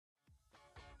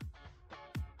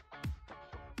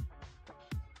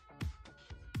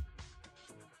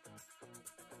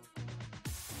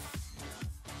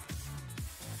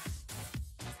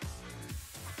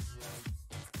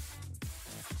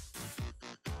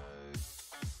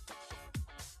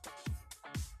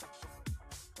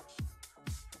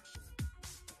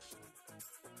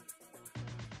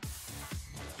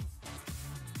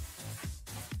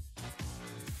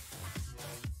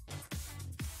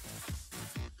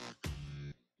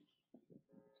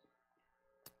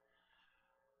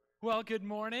Well, good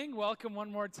morning. Welcome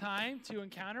one more time to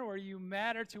Encounter, where you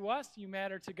matter to us, you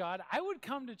matter to God. I would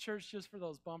come to church just for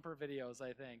those bumper videos,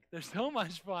 I think. They're so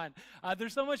much fun.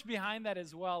 There's so much behind that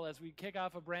as well as we kick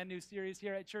off a brand new series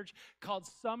here at church called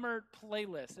Summer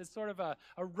Playlist. It's sort of a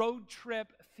road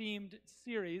trip themed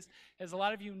series. As a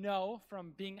lot of you know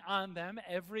from being on them,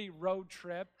 every road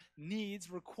trip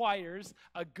requires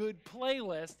a good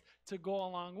playlist to go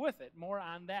along with it. More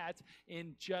on that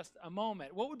in just a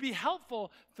moment. What would be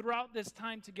helpful throughout this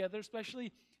time together,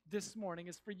 especially this morning,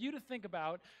 is for you to think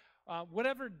about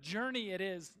whatever journey it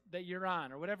is that you're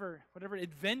on, or whatever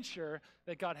adventure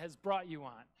that God has brought you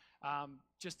on.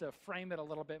 Just to frame it a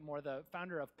little bit more, the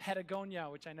founder of Patagonia,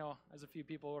 which I know as a few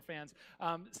people were fans,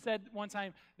 said one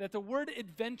time that the word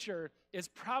adventure is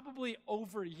probably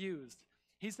overused.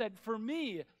 He said, for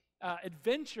me, the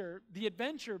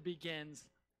adventure begins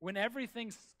when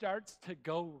everything starts to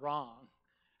go wrong.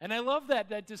 And I love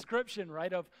that description,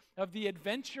 right, of the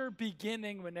adventure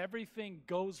beginning when everything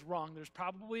goes wrong. There's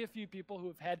probably a few people who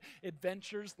have had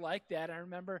adventures like that. I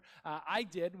remember I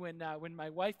did when my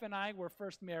wife and I were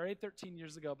first married 13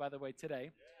 years ago, by the way,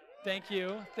 today. Thank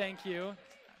you.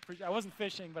 I wasn't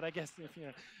fishing, but I guess if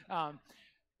you know.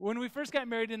 When we first got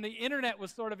married and the internet was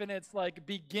sort of in its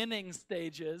beginning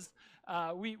stages,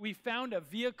 we found a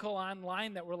vehicle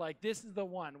online that we're like, this is the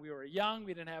one. We were young,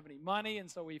 we didn't have any money, and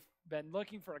so we've been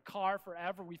looking for a car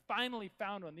forever. We finally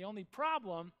found one. The only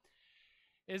problem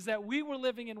is that we were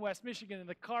living in West Michigan and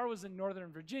the car was in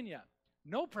Northern Virginia.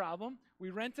 No problem.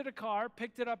 We rented a car,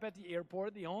 picked it up at the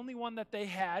airport. The only one that they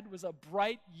had was a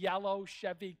bright yellow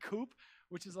Chevy Coupe,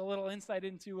 which is a little insight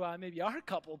into maybe our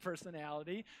couple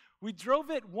personality. We drove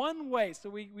it one way, so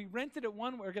we rented it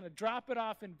one way. We're going to drop it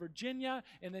off in Virginia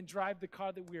and then drive the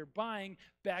car that we were buying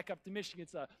back up to Michigan.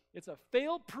 It's a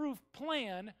fail-proof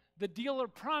plan. The dealer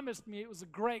promised me it was a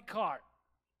great car.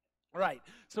 Right,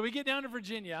 so we get down to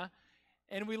Virginia,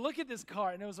 and we look at this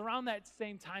car, and it was around that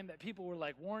same time that people were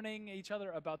warning each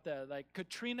other about the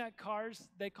Katrina cars,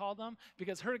 they called them,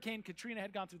 because Hurricane Katrina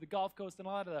had gone through the Gulf Coast, and a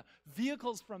lot of the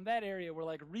vehicles from that area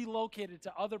were relocated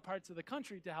to other parts of the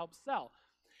country to help sell.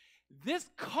 This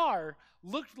car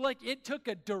looked like it took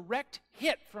a direct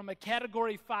hit from a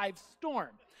Category 5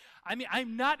 storm. I mean,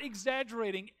 I'm not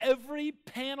exaggerating. Every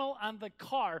panel on the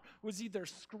car was either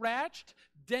scratched,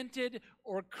 dented,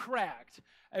 or cracked.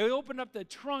 I opened up the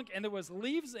trunk, and there was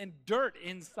leaves and dirt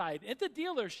inside at the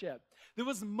dealership. There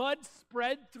was mud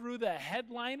spread through the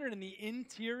headliner and the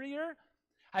interior.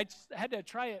 I had to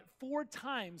try it 4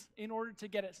 times in order to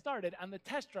get it started. On the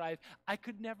test drive, I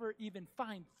could never even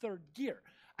find third gear.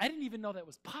 I didn't even know that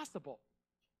was possible.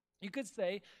 You could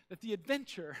say that the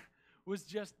adventure was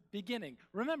just beginning.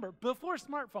 Remember, before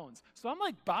smartphones. So I'm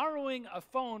borrowing a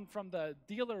phone from the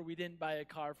dealer we didn't buy a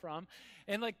car from,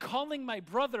 and calling my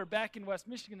brother back in West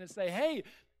Michigan to say, hey,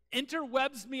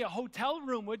 interwebs me a hotel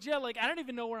room, would you? I don't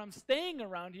even know where I'm staying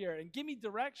around here, and give me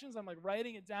directions. I'm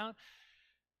writing it down.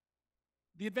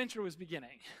 The adventure was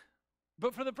beginning.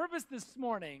 But for the purpose this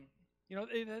morning,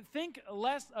 think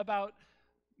less about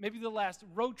maybe the last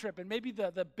road trip and maybe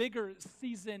the bigger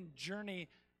season journey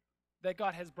that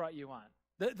God has brought you on.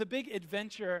 The big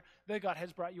adventure that God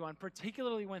has brought you on,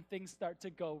 particularly when things start to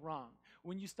go wrong,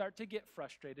 when you start to get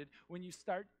frustrated, when you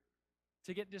start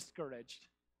to get discouraged,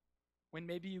 when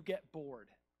maybe you get bored.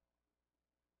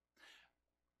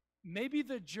 Maybe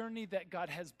the journey that God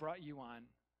has brought you on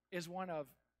is one of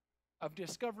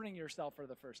discovering yourself for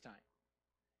the first time.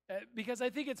 Because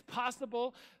I think it's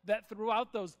possible that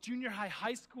throughout those junior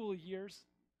high school years,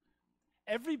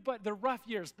 the rough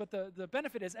years, but the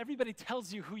benefit is everybody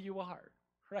tells you who you are,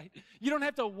 right? You don't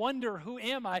have to wonder, who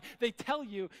am I? They tell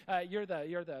you you're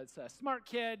the smart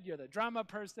kid, you're the drama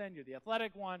person, you're the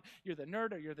athletic one, you're the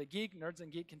nerd, or you're the geek. Nerds and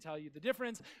geek can tell you the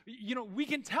difference. We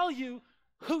can tell you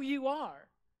who you are.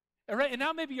 All right, and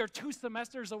now maybe you're 2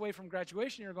 semesters away from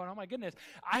graduation. You're going, oh my goodness,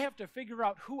 I have to figure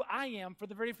out who I am for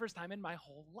the very first time in my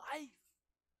whole life.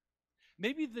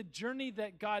 Maybe the journey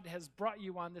that God has brought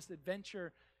you on, this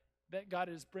adventure that God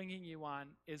is bringing you on,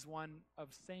 is one of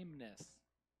sameness.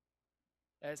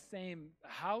 Same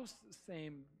house,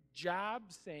 same job,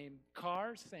 same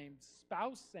car, same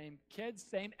spouse, same kids,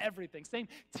 same everything, same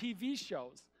TV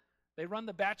shows. They run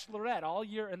The Bachelorette all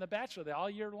year, and The Bachelor all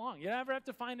year long. You never have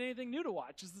to find anything new to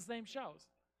watch. It's the same shows.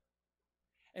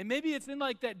 And maybe it's in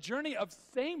that journey of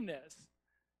sameness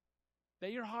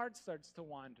that your heart starts to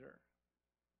wander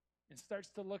and starts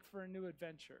to look for a new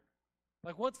adventure.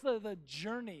 What's the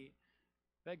journey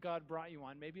that God brought you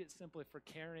on? Maybe it's simply for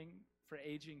caring for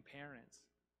aging parents.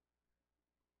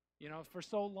 For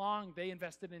so long, they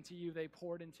invested into you, they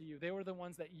poured into you. They were the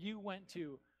ones that you went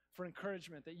to for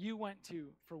encouragement, that you went to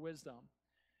for wisdom.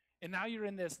 And now you're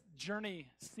in this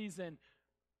journey season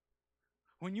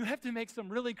when you have to make some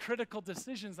really critical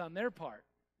decisions on their part,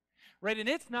 right? And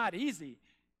it's not easy.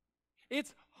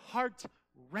 It's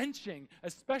heart-wrenching,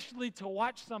 especially to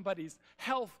watch somebody's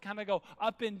health kind of go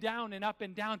up and down,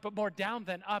 but more down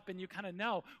than up, and you kind of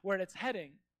know where it's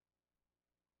heading.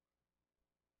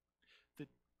 The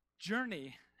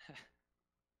journey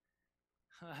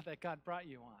that God brought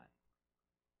you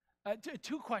on.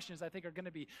 Two questions I think are going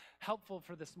to be helpful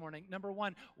for this morning. Number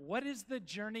one, what is the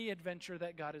journey adventure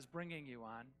that God is bringing you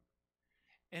on?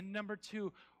 And number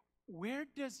two, where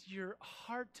does your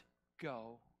heart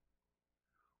go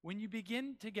when you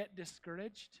begin to get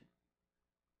discouraged,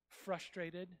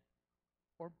 frustrated,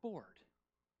 or bored?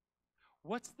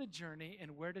 What's the journey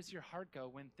and where does your heart go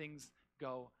when things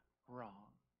go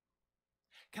wrong?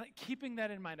 Kind of keeping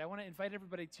that in mind, I want to invite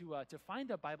everybody to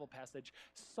find a Bible passage,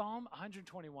 Psalm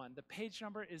 121. The page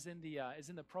number is in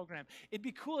the program. It'd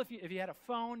be cool if you had a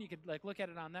phone, you could look at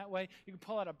it on that way. You can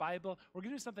pull out a Bible. We're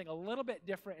going to do something a little bit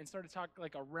different and start to talk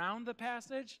around the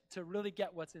passage to really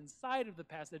get what's inside of the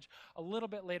passage a little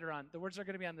bit later on. The words are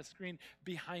going to be on the screen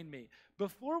behind me.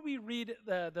 Before we read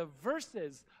the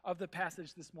verses of the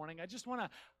passage this morning, I just want to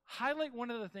highlight one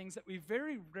of the things that we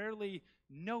very rarely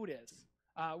notice.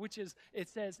 Which is, it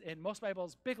says in most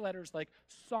Bibles, big letters like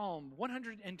Psalm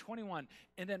 121.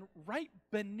 And then right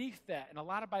beneath that, in a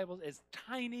lot of Bibles, is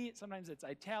tiny. Sometimes it's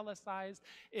italicized.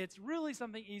 It's really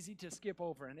something easy to skip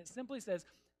over. And it simply says,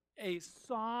 a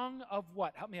song of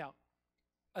what? Help me out.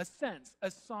 Ascents. A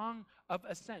song of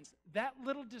ascents. That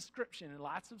little description, and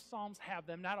lots of Psalms have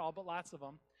them, not all, but lots of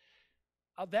them.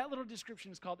 That little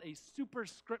description is called a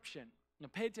superscription. Now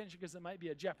pay attention because it might be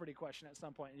a Jeopardy question at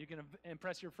some point, and you can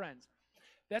impress your friends.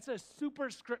 That's a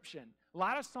superscription. A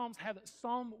lot of Psalms have it.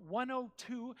 Psalm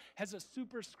 102 has a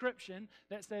superscription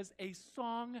that says a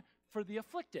song for the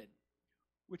afflicted,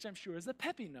 which I'm sure is a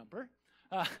peppy number.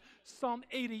 Psalm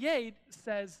 88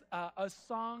 says a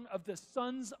song of the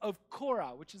sons of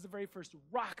Korah, which is the very first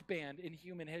rock band in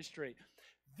human history.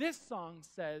 This psalm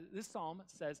says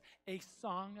a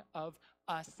song of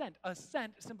ascent.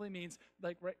 Ascent simply means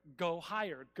go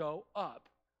higher, go up.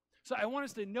 So I want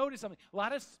us to notice something. A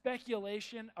lot of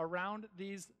speculation around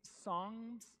these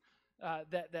songs,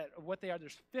 that what they are.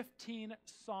 There's 15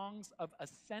 songs of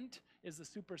ascent is the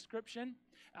superscription.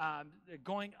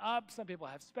 Going up, some people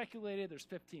have speculated. There's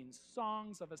 15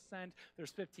 songs of ascent.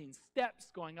 There's 15 steps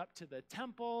going up to the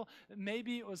temple.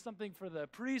 Maybe it was something for the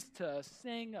priest to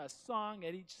sing a song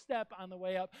at each step on the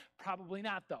way up. Probably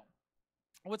not, though.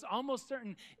 What's almost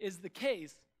certain is the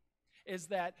case is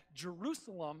that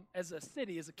Jerusalem as a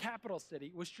city, as a capital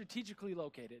city, was strategically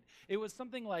located. It was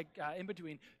something like in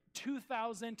between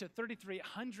 2,000 to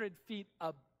 3,300 feet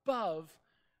above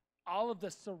all of the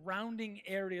surrounding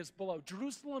areas below.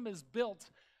 Jerusalem is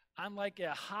built on like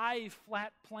a high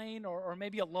flat plain or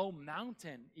maybe a low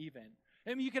mountain even.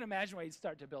 I mean, you can imagine why you'd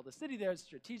start to build a city there. It's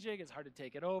strategic, it's hard to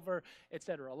take it over,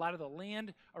 etc. A lot of the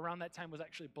land around that time was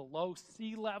actually below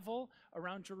sea level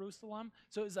around Jerusalem.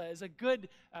 So it was a good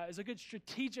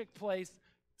strategic place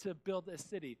to build a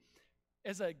city.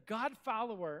 As a God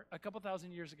follower a couple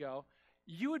thousand years ago,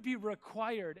 you would be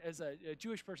required as a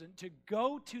Jewish person to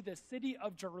go to the city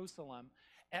of Jerusalem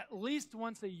at least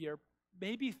once a year,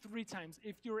 maybe 3 times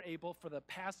if you were able, for the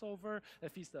Passover, the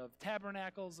Feast of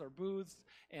Tabernacles or Booths,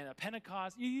 and a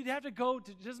Pentecost. You'd have to go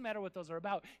to, it doesn't matter what those are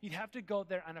about, you'd have to go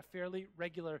there on a fairly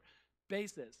regular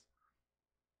basis.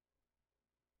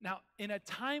 Now, in a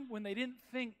time when they didn't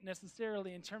think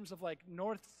necessarily in terms of like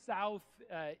north, south,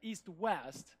 east,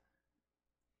 west,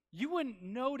 you wouldn't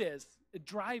notice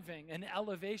driving an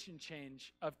elevation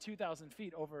change of 2,000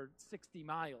 feet over 60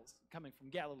 miles coming from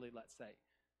Galilee, let's say.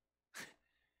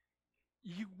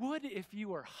 You would if you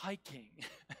were hiking.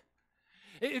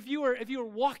 If you were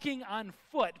walking on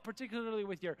foot, particularly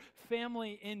with your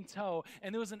family in tow,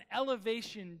 and there was an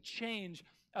elevation change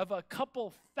of a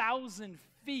couple thousand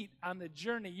feet on the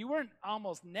journey, you weren't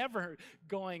almost never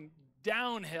going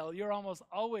downhill. You're almost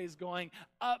always going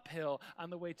uphill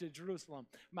on the way to Jerusalem.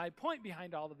 My point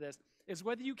behind all of this is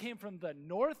whether you came from the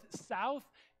north, south,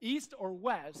 east, or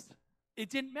west, it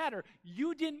didn't matter.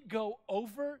 You didn't go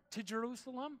over to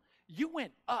Jerusalem. You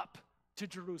went up to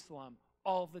Jerusalem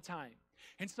all the time.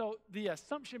 And so the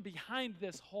assumption behind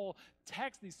this whole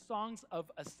text, these songs of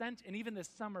ascent, and even this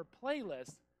summer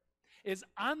playlist, is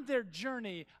on their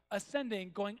journey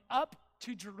ascending, going up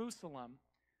to Jerusalem.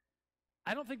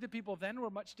 I don't think the people then were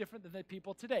much different than the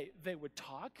people today. They would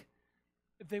talk.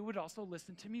 They would also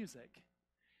listen to music.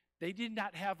 They did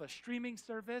not have a streaming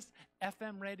service,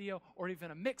 FM radio, or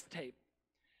even a mixtape.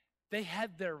 They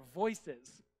had their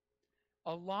voices.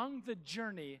 Along the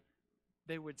journey,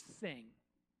 they would sing.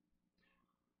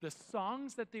 The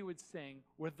songs that they would sing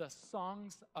were the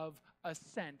songs of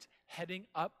ascent heading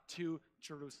up to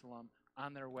Jerusalem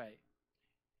on their way.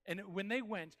 And when they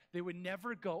went, they would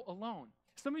never go alone.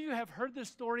 Some of you have heard this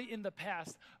story in the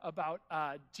past about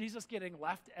Jesus getting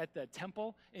left at the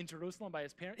temple in Jerusalem by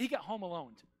his parents. He got home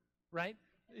alone, right?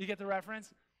 You get the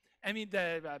reference? I mean,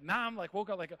 the mom woke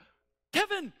up like,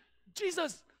 Kevin,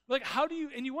 Jesus, how do you,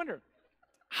 and you wonder,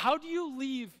 how do you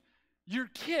leave your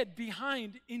kid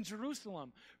behind in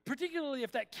Jerusalem, particularly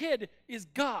if that kid is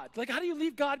God? How do you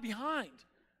leave God behind,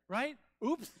 right?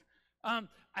 Oops.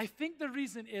 I think the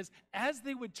reason is as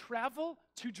they would travel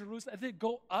to Jerusalem, as they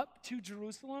go up to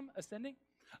Jerusalem, ascending,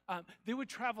 they would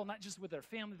travel not just with their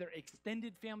family, their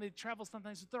extended family. They'd travel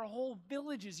sometimes with their whole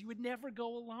villages. You would never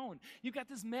go alone. You've got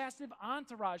this massive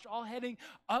entourage all heading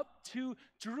up to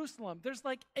Jerusalem. There's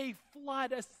like a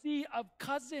flood, a sea of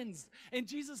cousins, and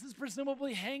Jesus is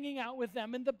presumably hanging out with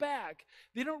them in the back.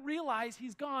 They don't realize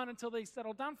he's gone until they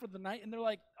settle down for the night, and they're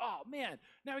like, oh man,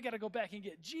 now we got to go back and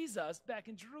get Jesus back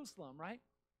in Jerusalem, right?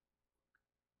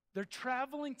 They're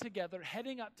traveling together,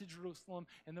 heading up to Jerusalem,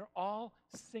 and they're all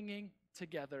singing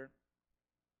together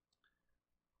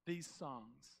these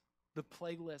songs, the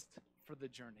playlist for the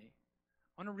journey.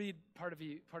 I want to read part of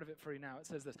it for you now. It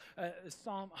says this,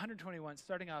 Psalm 121,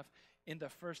 starting off in the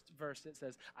first verse, it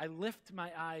says, I lift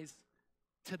my eyes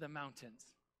to the mountains.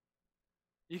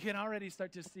 You can already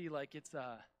start to see it's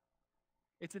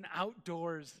an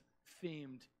outdoors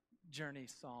themed journey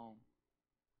psalm.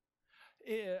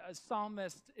 A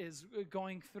psalmist is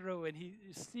going through and he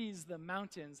sees the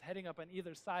mountains heading up on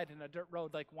either side in a dirt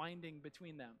road, winding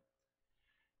between them.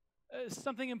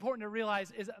 Something important to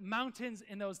realize is mountains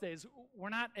in those days were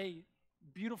not a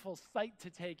beautiful sight to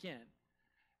take in.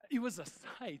 It was a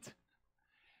sight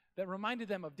that reminded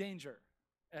them of danger.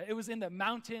 It was in the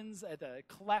mountains, at the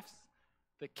clefts,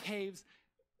 the caves.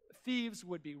 Thieves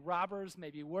would be robbers,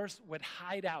 maybe worse, would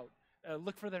hide out,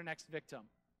 look for their next victim.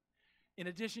 In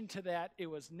addition to that, it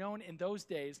was known in those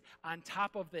days, on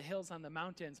top of the hills on the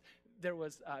mountains, there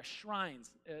was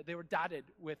shrines. They were dotted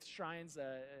with shrines,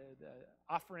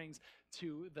 offerings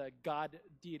to the god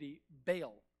deity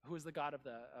Baal, who is the god of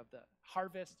the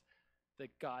harvest, the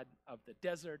god of the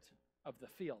desert, of the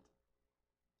field.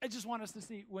 I just want us to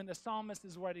see, when the psalmist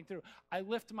is writing through, I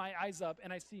lift my eyes up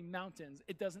and I see mountains.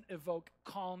 It doesn't evoke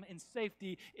calm and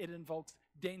safety. It invokes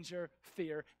danger,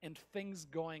 fear, and things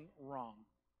going wrong.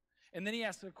 And then he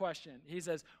asks a question. He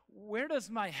says, where does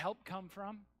my help come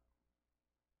from?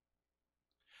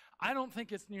 I don't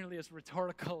think it's nearly as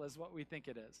rhetorical as what we think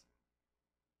it is.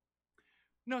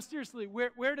 No, seriously,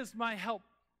 where does my help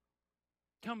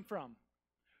come from?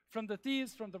 From the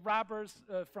thieves, from the robbers,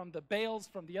 from the Baals,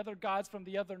 from the other gods, from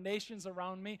the other nations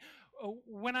around me.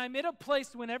 When I'm in a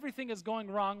place when everything is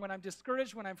going wrong, when I'm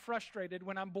discouraged, when I'm frustrated,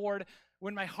 when I'm bored,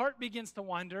 when my heart begins to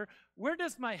wander, where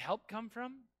does my help come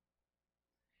from?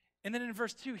 And then in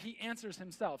verse 2, he answers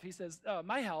himself. He says,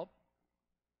 my help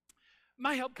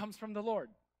comes from the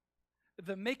Lord,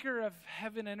 the maker of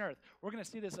heaven and earth. We're going to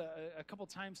see this a couple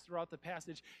times throughout the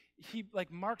passage. He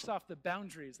marks off the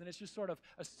boundaries, and it's just sort of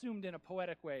assumed in a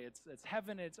poetic way. It's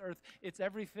heaven, it's earth, it's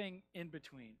everything in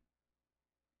between.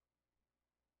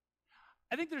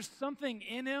 I think there's something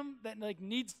in him that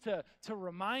needs to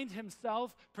remind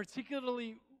himself,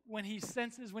 particularly when he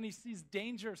sees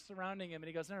danger surrounding him, and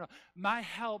he goes, no, my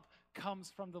help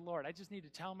comes from the Lord. I just need to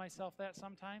tell myself that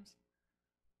sometimes.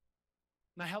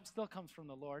 My help still comes from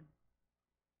the Lord.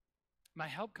 My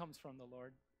help comes from the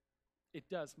Lord. It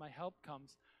does. My help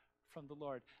comes from the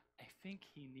Lord. I think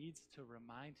he needs to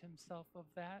remind himself of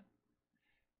that,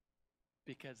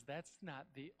 because that's not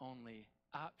the only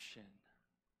option.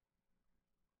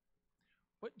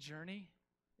 What journey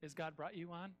has God brought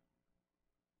you on?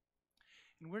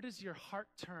 And where does your heart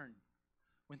turn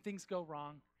when things go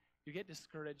wrong, you get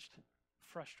discouraged,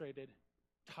 frustrated,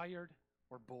 tired,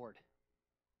 or bored?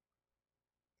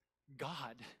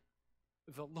 God,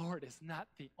 the Lord, is not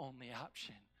the only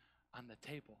option on the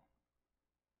table.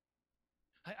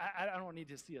 I don't need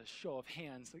to see a show of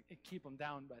hands to keep them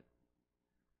down,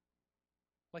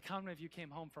 but how many of you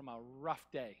came home from a rough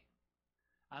day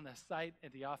on the site,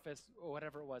 at the office, or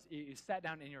whatever it was? You sat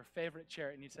down in your favorite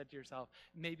chair and you said to yourself,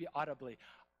 maybe audibly,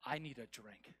 I need a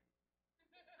drink,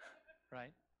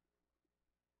 right?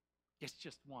 It's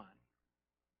just one.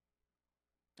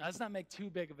 Now, let's not make too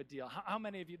big of a deal. How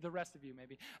many of you, the rest of you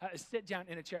maybe, sit down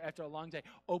in a chair after a long day,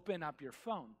 open up your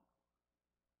phone,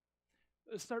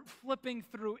 start flipping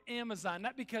through Amazon,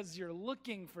 not because you're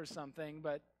looking for something,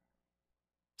 but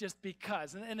just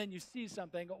because. And then you see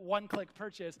something, one-click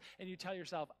purchase, and you tell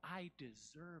yourself, I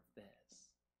deserve this.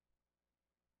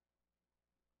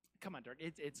 come on, Dirk,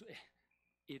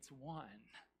 it's one.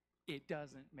 It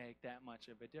doesn't make that much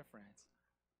of a difference.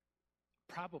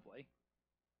 Probably.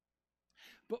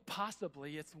 But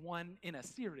possibly it's one in a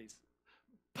series.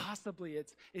 Possibly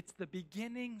it's the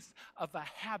beginnings of a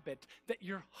habit that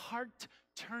your heart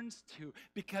turns to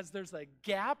because there's a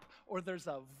gap or there's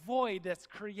a void that's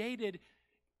created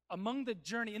in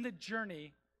the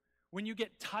journey, when you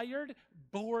get tired,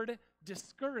 bored,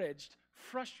 discouraged,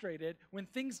 frustrated, when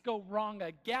things go wrong,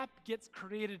 a gap gets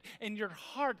created, and your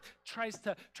heart tries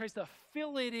to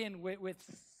fill it in with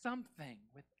something,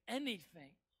 with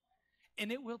anything,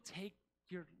 and it will take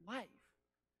your life.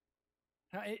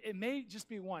 Now, it may just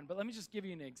be one, but let me just give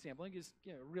you an example. Let me just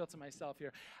real to myself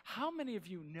here. How many of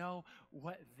you know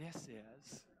what this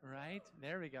is, right?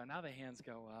 There we go. Now the hands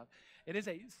go up. It is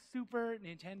a Super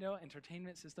Nintendo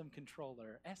Entertainment System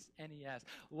controller, SNES.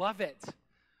 Love it.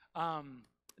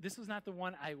 This was not the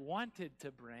one I wanted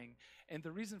to bring, and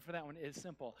the reason for that one is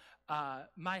simple.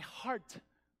 My heart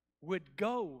would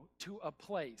go to a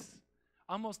place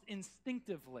almost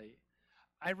instinctively.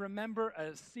 I remember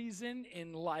a season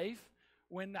in life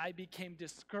when I became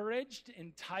discouraged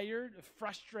and tired,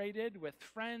 frustrated with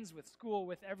friends, with school,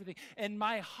 with everything. And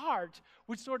my heart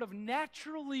would sort of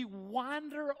naturally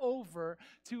wander over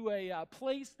to a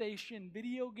PlayStation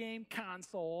video game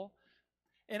console,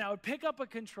 and I would pick up a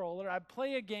controller, I'd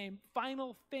play a game,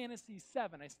 Final Fantasy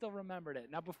VII. I still remembered it.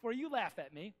 Now, before you laugh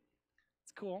at me,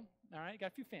 it's cool. All right, got a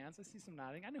few fans. I see some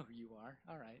nodding. I know who you are.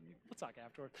 All right, we'll talk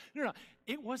afterwards. No,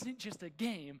 it wasn't just a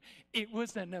game. It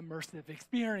was an immersive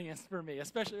experience for me,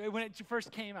 especially when it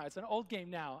first came out. It's an old game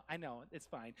now. I know, it's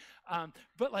fine.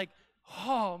 But like,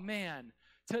 oh man,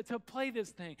 to play this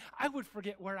thing, I would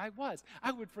forget where I was.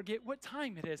 I would forget what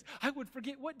time it is. I would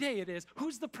forget what day it is.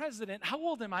 Who's the president? How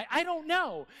old am I? I don't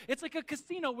know. It's like a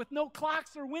casino with no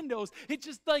clocks or windows. It's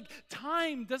just like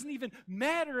time doesn't even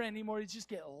matter anymore. You just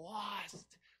get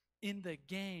lost in the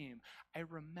game. I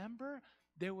remember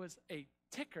there was a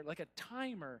ticker, like a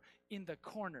timer in the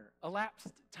corner, elapsed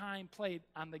time played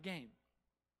on the game,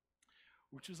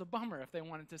 which was a bummer if they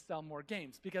wanted to sell more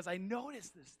games, because I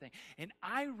noticed this thing, and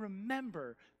I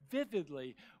remember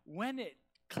vividly when it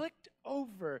clicked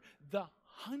over the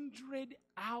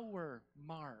 100-hour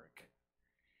mark,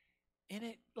 and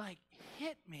it like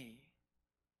hit me.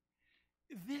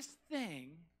 This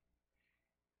thing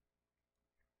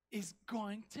is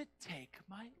going to take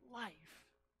my life.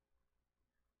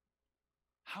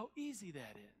 How easy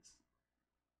that is.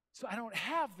 So I don't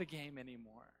have the game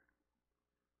anymore.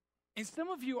 And some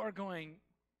of you are going,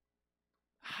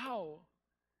 how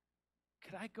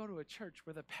could I go to a church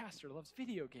where the pastor loves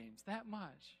video games that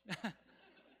much?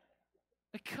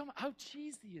 Like, come, how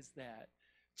cheesy is that?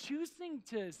 Choosing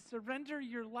to surrender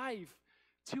your life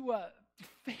to a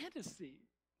fantasy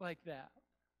like that.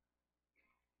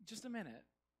 Just a minute.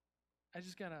 I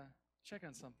just got to check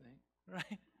on something,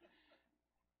 right?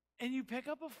 And you pick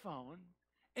up a phone,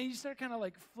 and you start kind of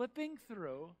like flipping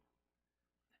through,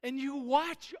 and you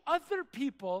watch other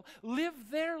people live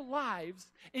their lives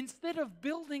instead of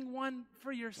building one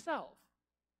for yourself.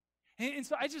 And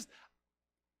so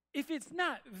if it's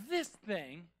not this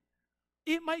thing,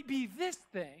 it might be this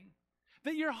thing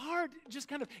that your heart just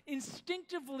kind of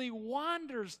instinctively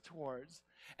wanders towards,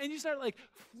 and you start like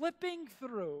flipping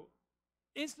through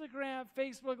Instagram,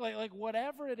 Facebook, like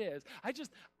whatever it is. I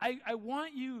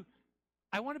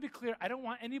want to be clear. I don't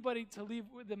want anybody to leave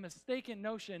with the mistaken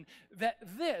notion that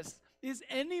this is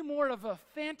any more of a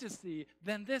fantasy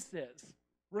than this is,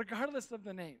 regardless of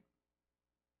the name.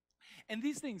 And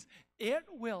these things, it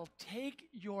will take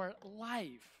your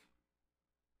life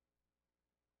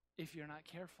if you're not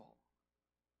careful.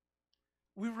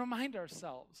 We remind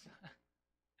ourselves,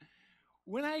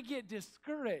 when I get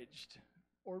discouraged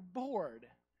or bored,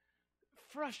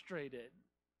 frustrated,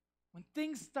 when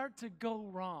things start to go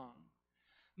wrong,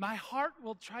 my heart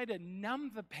will try to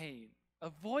numb the pain,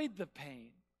 avoid the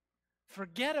pain,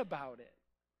 forget about it,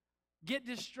 get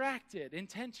distracted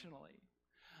intentionally.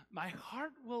 My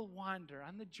heart will wander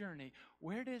on the journey.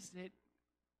 Where does it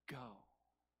go?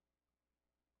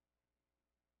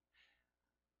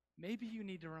 Maybe you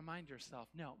need to remind yourself,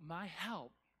 no, my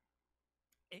help,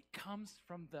 it comes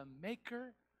from the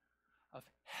maker of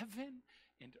heaven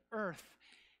and earth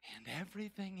and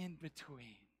everything in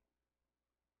between.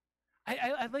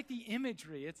 I like the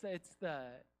imagery. It's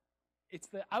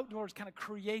the outdoors kind of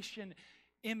creation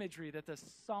imagery that the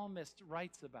psalmist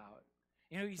writes about.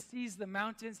 You know, he sees the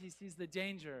mountains, he sees the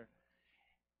danger,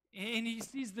 and he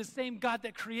sees the same God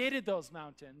that created those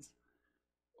mountains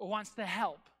wants to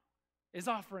help, is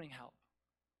offering help.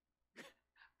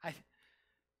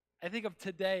 I think of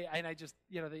today, and I just,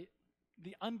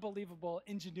 the unbelievable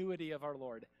ingenuity of our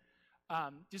Lord.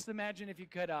 Just imagine if you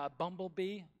could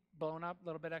bumblebee blown up a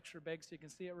little bit extra big so you can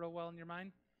see it real well in your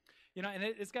mind. You know, and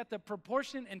it's got the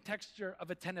proportion and texture of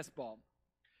a tennis ball.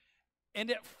 And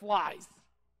it flies.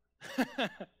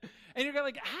 And you're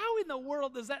like, how in the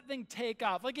world does that thing take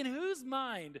off? Like, in whose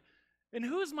mind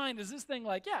is this thing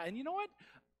like, yeah, and you know what?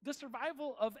 The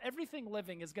survival of everything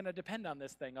living is going to depend on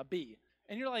this thing, a bee.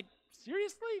 And you're like,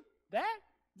 seriously? That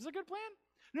is a good plan?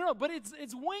 No, but its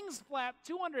wings flap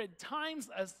 200 times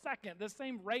a second, the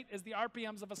same rate as the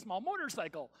RPMs of a small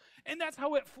motorcycle. And that's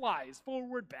how it flies,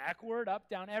 forward, backward, up,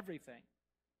 down, everything.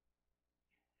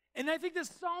 And I think the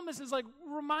psalmist is like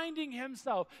reminding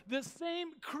himself the same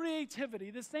creativity,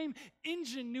 the same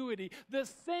ingenuity, the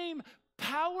same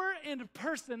power and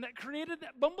person that created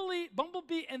that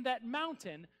bumblebee and that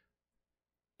mountain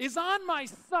is on my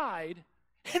side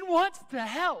and wants to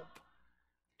help.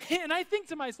 And I think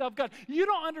to myself, God, you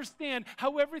don't understand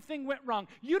how everything went wrong.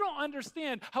 You don't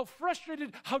understand how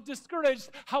frustrated, how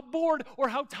discouraged, how bored, or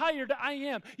how tired I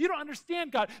am. You don't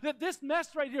understand, God, that this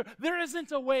mess right here, there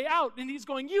isn't a way out. And he's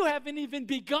going, you haven't even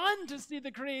begun to see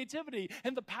the creativity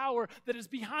and the power that is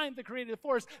behind the creative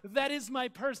force. That is my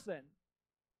person.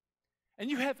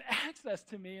 And you have access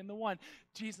to me in the one,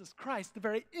 Jesus Christ, the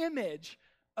very image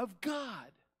of God.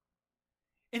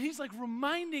 And he's like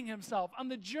reminding himself on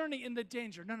the journey in the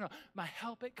danger. No, my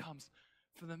help, it comes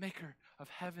from the maker of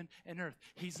heaven and earth.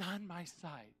 He's on my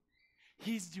side.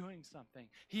 He's doing something.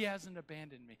 He hasn't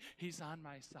abandoned me. He's on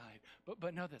my side.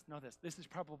 But know this. This is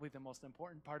probably the most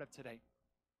important part of today.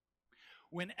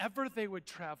 Whenever they would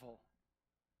travel,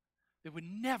 they would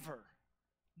never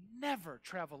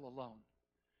travel alone.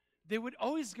 They would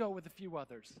always go with a few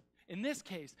others. In this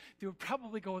case, they would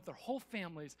probably go with their whole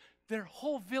families, their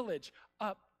whole village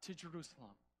up to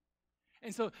Jerusalem.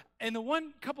 And so in the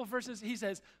one couple of verses, he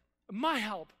says, my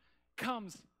help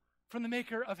comes from the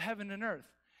maker of heaven and earth.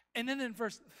 And then in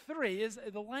verse 3, is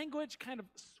the language kind of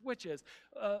switches.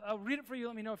 I'll read it for you.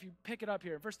 Let me know if you pick it up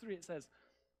here. In verse 3, it says,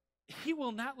 he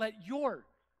will not let your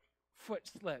foot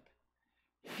slip.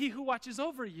 He who watches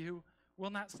over you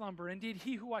will not slumber. Indeed,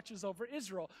 he who watches over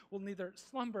Israel will neither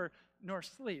slumber nor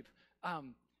sleep.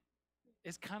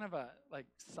 It's kind of a like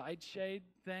side shade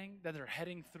thing that they're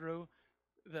heading through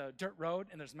the dirt road,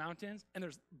 and there's mountains, and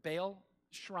there's Baal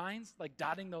shrines like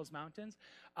dotting those mountains.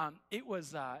 It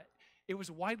was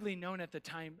widely known at the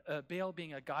time, Baal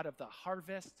being a god of the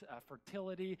harvest,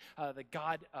 fertility, the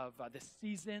god of the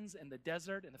seasons and the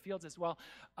desert and the fields as well,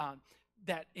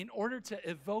 that in order to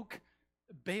evoke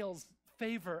Baal's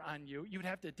favor on you, you'd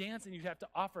have to dance and you'd have to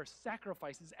offer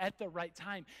sacrifices at the right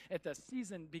time, at the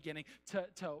season beginning,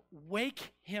 to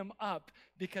wake him up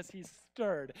because he's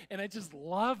stirred. And I just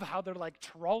love how they're like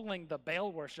trolling the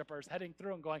Baal worshipers heading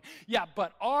through and going, yeah,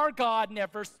 but our God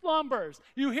never slumbers.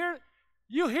 You hear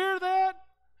that?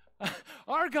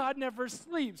 Our God never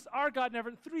sleeps. Our God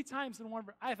never, 3 times in one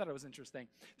verse. I thought it was interesting.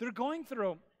 They're going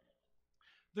through,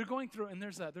 and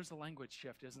there's a language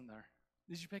shift, isn't there?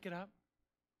 Did you pick it up?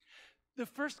 The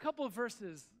first couple of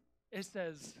verses, it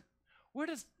says, where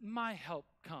does my help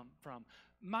come from?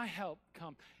 My help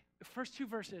come. The first 2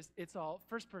 verses, it's all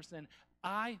first person,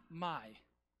 I, my.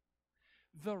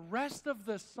 The rest of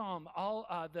the psalm, all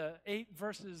the 8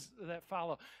 verses that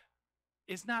follow,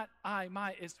 it's not I,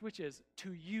 my, it switches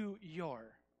to you, your.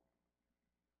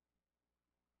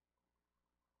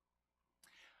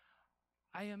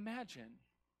 I imagine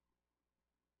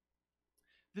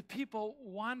the people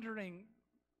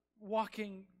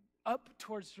walking up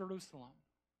towards Jerusalem.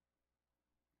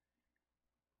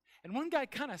 And one guy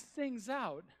kind of sings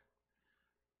out,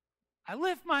 I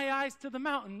lift my eyes to the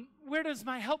mountain. Where does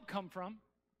my help come from?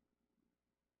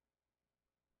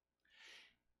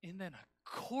 And then a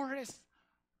chorus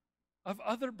of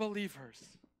other believers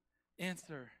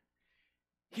answer,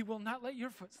 he will not let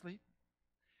your foot sleep.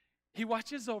 He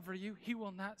watches over you. He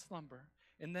will not slumber.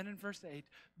 And then in verse 8,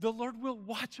 the Lord will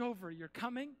watch over your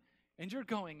coming and your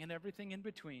going and everything in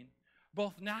between,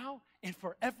 both now and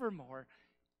forevermore,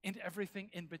 and everything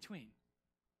in between.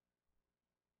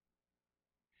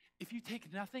 If you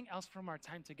take nothing else from our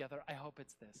time together, I hope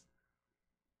it's this.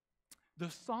 The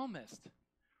psalmist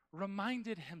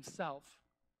reminded himself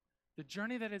the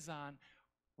journey that is on.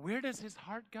 Where does his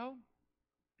heart go?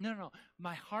 No.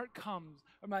 My heart comes,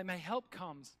 or my help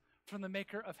comes from the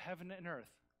maker of heaven and earth.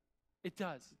 It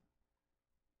does.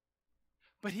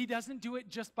 But he doesn't do it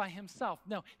just by himself.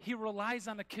 No, he relies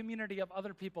on a community of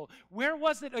other people. Where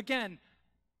was it again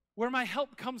where my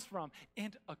help comes from?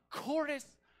 And a chorus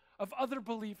of other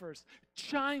believers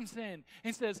chimes in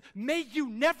and says, may you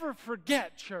never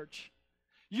forget, church,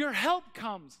 your help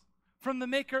comes from the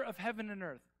maker of heaven and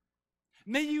earth.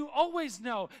 May you always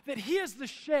know that he is the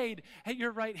shade at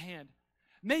your right hand.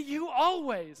 May you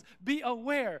always be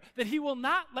aware that he will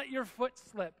not let your foot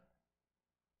slip,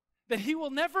 that he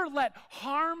will never let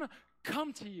harm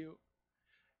come to you.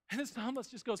 And the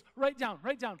psalmist just goes, write down,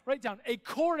 write down, write down. A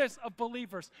chorus of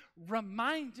believers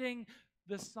reminding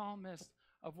the psalmist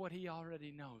of what he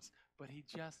already knows, but he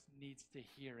just needs to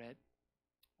hear it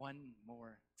one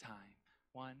more time,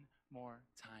 one more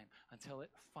time, until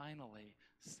it finally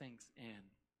sinks in.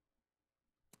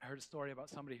 I heard a story about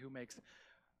somebody who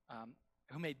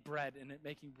made bread, and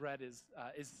making bread is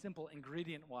simple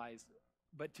ingredient-wise,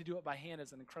 but to do it by hand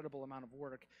is an incredible amount of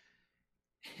work.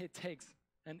 It takes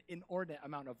an inordinate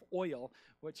amount of oil,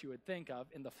 what you would think of,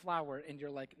 in the flour, and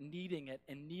you're like kneading it,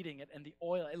 and the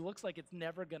oil, it looks like it's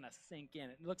never going to sink in.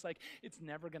 It looks like it's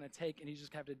never going to take, and you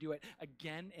just have to do it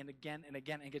again and again and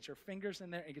again, and get your fingers in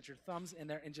there, and get your thumbs in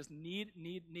there, and just knead.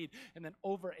 And then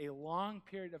over a long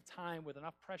period of time, with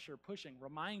enough pressure, pushing,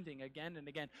 reminding again and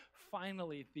again,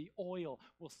 finally the oil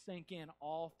will sink in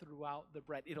all throughout the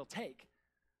bread. It'll take.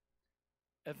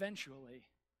 Eventually,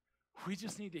 we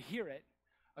just need to hear it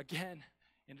again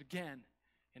and again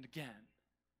and again.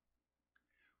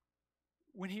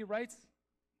 When he writes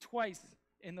twice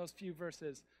in those few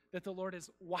verses that the Lord is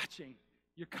watching,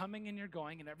 you're coming and you're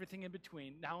going and everything in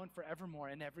between, now and forevermore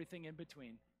and everything in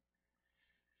between.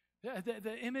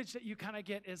 The image that you kind of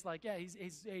get is like, yeah,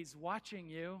 he's watching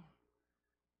you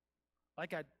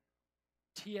like a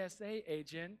TSA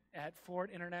agent at Ford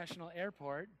International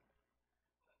Airport.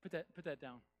 Put that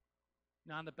down.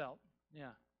 Not on the belt.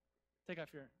 Yeah. Take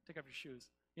off your shoes.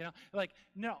 You know, like,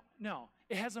 no.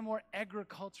 It has a more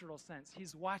agricultural sense.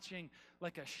 He's watching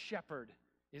like a shepherd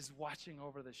is watching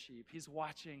over the sheep. He's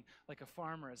watching like a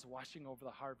farmer is watching over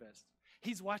the harvest.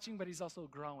 He's watching, but he's also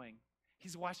growing.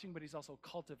 He's watching, but he's also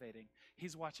cultivating.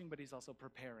 He's watching, but he's also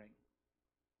preparing.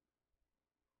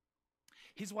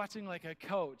 He's watching like a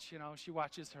coach. You know, she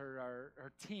watches her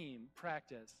team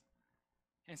practice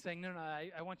and saying, no,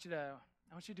 I want you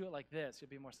to do it like this. You'll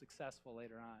be more successful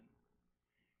later on.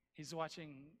 He's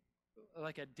watching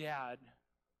like a dad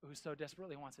who so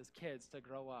desperately wants his kids to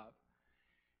grow up,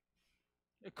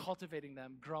 cultivating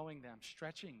them, growing them,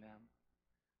 stretching them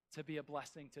to be a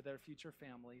blessing to their future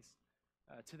families,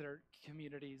 to their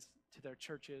communities, to their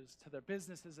churches, to their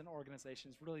businesses and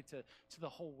organizations, really to the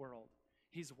whole world.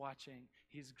 He's watching,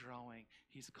 he's growing,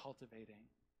 he's cultivating.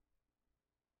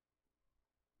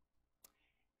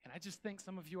 And I just think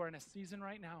some of you are in a season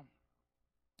right now,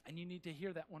 and you need to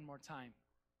hear that one more time.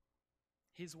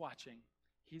 He's watching,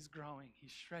 he's growing,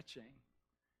 he's stretching,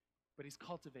 but he's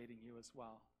cultivating you as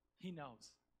well. He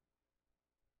knows.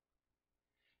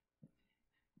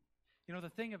 You know, the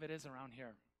thing of it is around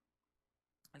here,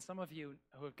 and some of you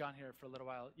who have gone here for a little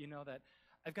while, you know that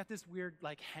I've got this weird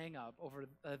like hang up over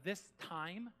this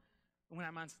time when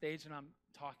I'm on stage and I'm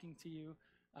talking to you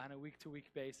on a week-to-week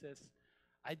basis.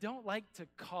 I don't like to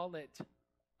call it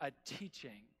a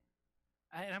teaching.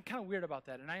 And I'm kind of weird about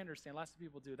that, and I understand. Lots of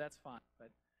people do. That's fine.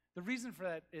 But the reason for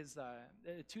that is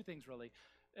two things, really.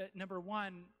 Number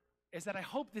one is that I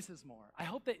hope this is more. I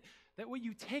hope that what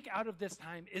you take out of this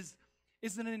time is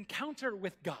an encounter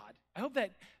with God. I hope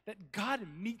that God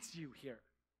meets you here.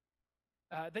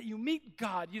 That you meet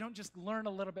God. You don't just learn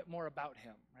a little bit more about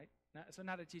him, right? So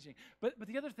not a teaching. But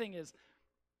the other thing is,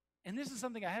 and this is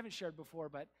something I haven't shared before,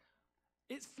 but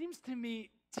it seems to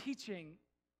me teaching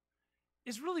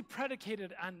is really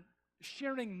predicated on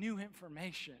sharing new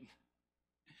information.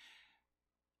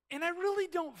 And I really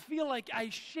don't feel like I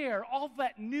share all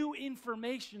that new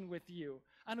information with you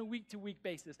on a week-to-week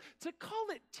basis. To call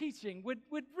it teaching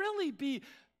would really be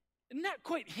not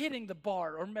quite hitting the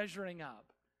bar or measuring up.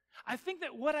 I think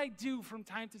that what I do from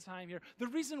time to time here, the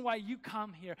reason why you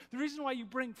come here, the reason why you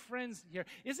bring friends here,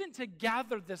 isn't to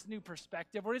gather this new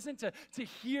perspective or isn't to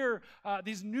hear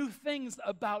these new things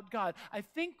about God. I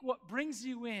think what brings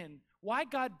you in, why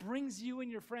God brings you and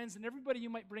your friends and everybody you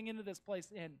might bring into this place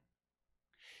in,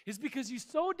 is because you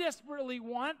so desperately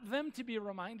want them to be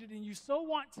reminded, and you so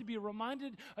want to be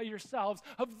reminded of yourselves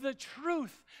of the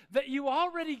truth that you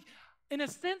already, in a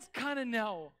sense, kind of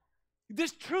know.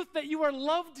 This truth that you are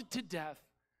loved to death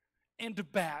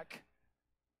and back.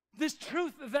 This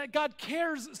truth that God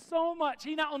cares so much.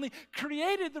 He not only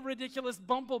created the ridiculous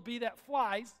bumblebee that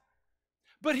flies,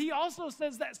 but he also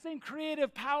says that same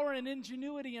creative power and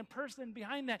ingenuity and person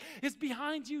behind that is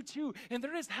behind you too. And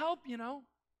there is help, you know.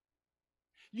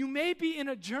 You may be in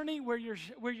a journey where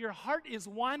your heart is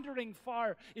wandering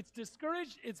far. It's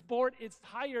discouraged, it's bored, it's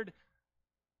tired.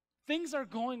 Things are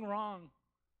going wrong.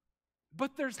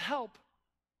 But there's help.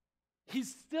 He's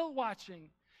still watching.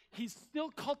 He's still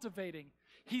cultivating.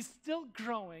 He's still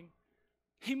growing.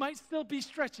 He might still be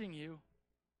stretching you,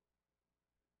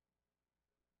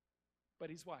 but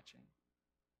he's watching.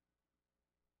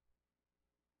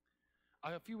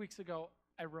 A few weeks ago,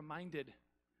 I reminded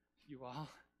you all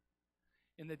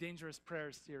in the Dangerous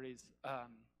Prayers series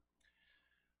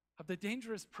of the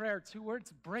dangerous prayer, 2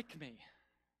 words, break me.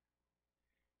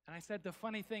 And I said, the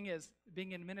funny thing is,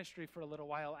 being in ministry for a little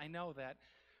while, I know that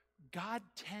God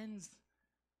tends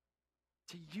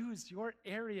to use your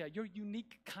area, your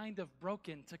unique kind of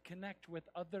broken, to connect with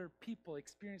other people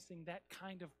experiencing that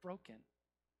kind of broken.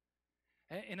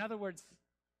 In other words,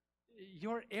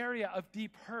 your area of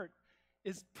deep hurt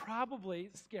is probably,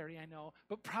 scary, I know,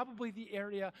 but probably the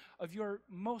area of your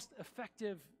most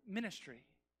effective ministry.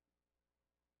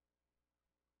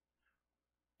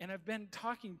 And I've been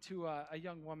talking to a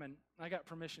young woman. I got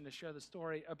permission to share the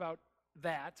story about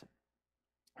that.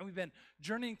 And we've been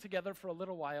journeying together for a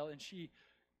little while, and she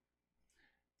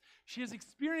has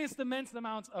experienced immense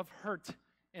amounts of hurt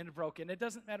and broken. It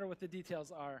doesn't matter what the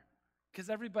details are, because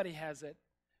everybody has it.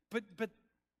 But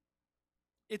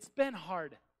it's been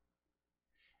hard.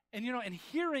 And and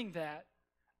hearing that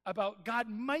about God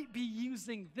might be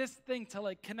using this thing to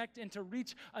like connect and to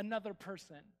reach another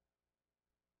person.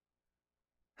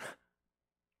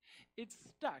 It's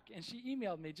stuck. And she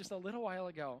emailed me just a little while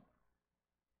ago.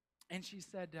 And she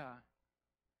said,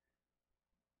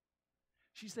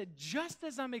 just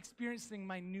as I'm experiencing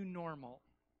my new normal,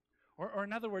 or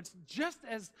in other words, just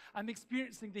as I'm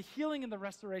experiencing the healing and the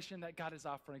restoration that God is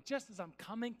offering, just as I'm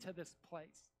coming to this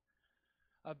place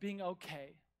of being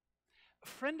okay, a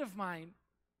friend of mine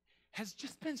has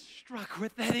just been struck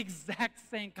with that exact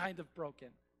same kind of broken,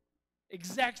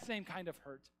 exact same kind of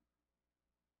hurt.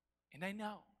 And I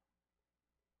know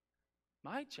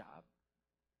my job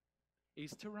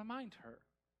is to remind her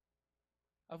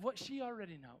of what she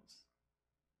already knows.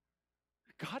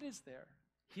 God is there.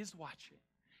 He is watching.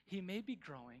 He may be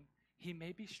growing. He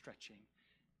may be stretching.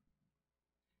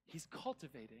 He's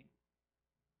cultivating.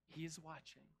 He is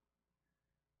watching.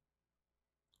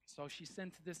 So she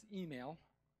sent this email,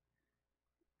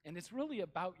 and it's really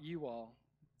about you all.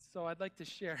 So I'd like to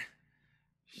share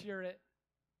it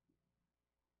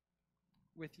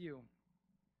with you.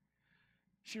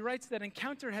 She writes that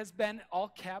Encounter has been, all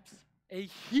caps, a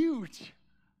huge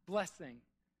blessing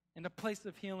and a place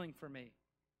of healing for me.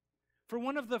 For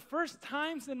one of the first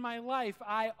times in my life,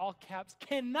 I, all caps,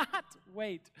 cannot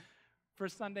wait for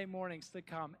Sunday mornings to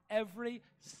come every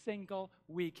single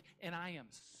week. And I am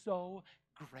so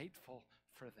grateful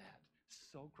for that.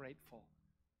 So grateful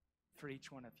for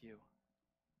each one of you.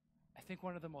 I think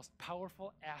one of the most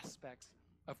powerful aspects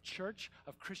of church,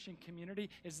 of Christian community,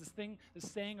 is this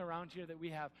saying around here that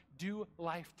we have, do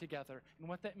life together. And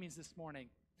what that means this morning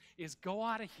is go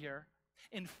out of here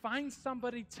and find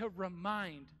somebody to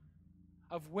remind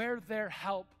of where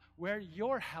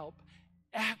your help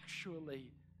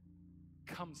actually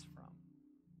comes from.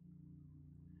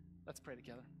 Let's pray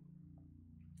together.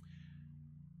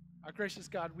 Our gracious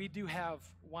God, we do have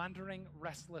wandering,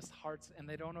 restless hearts, and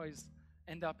they don't always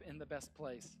end up in the best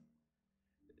place.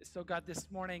 So God,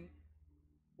 this morning,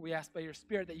 we ask by your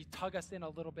Spirit that you tug us in a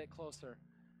little bit closer.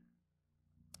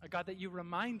 God, that you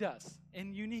remind us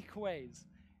in unique ways,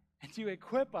 and you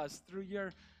equip us through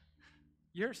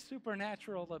your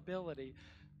supernatural ability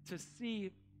to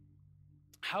see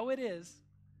how it is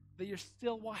that you're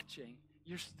still watching,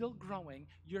 you're still growing,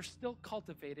 you're still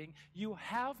cultivating. You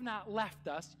have not left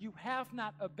us, you have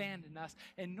not abandoned us,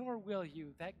 and nor will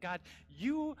you. That God,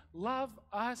 you love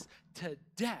us to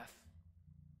death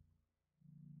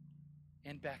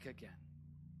and back again.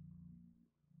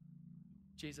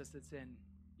 Jesus, it's in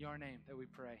your name that we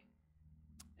pray.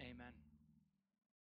 Amen.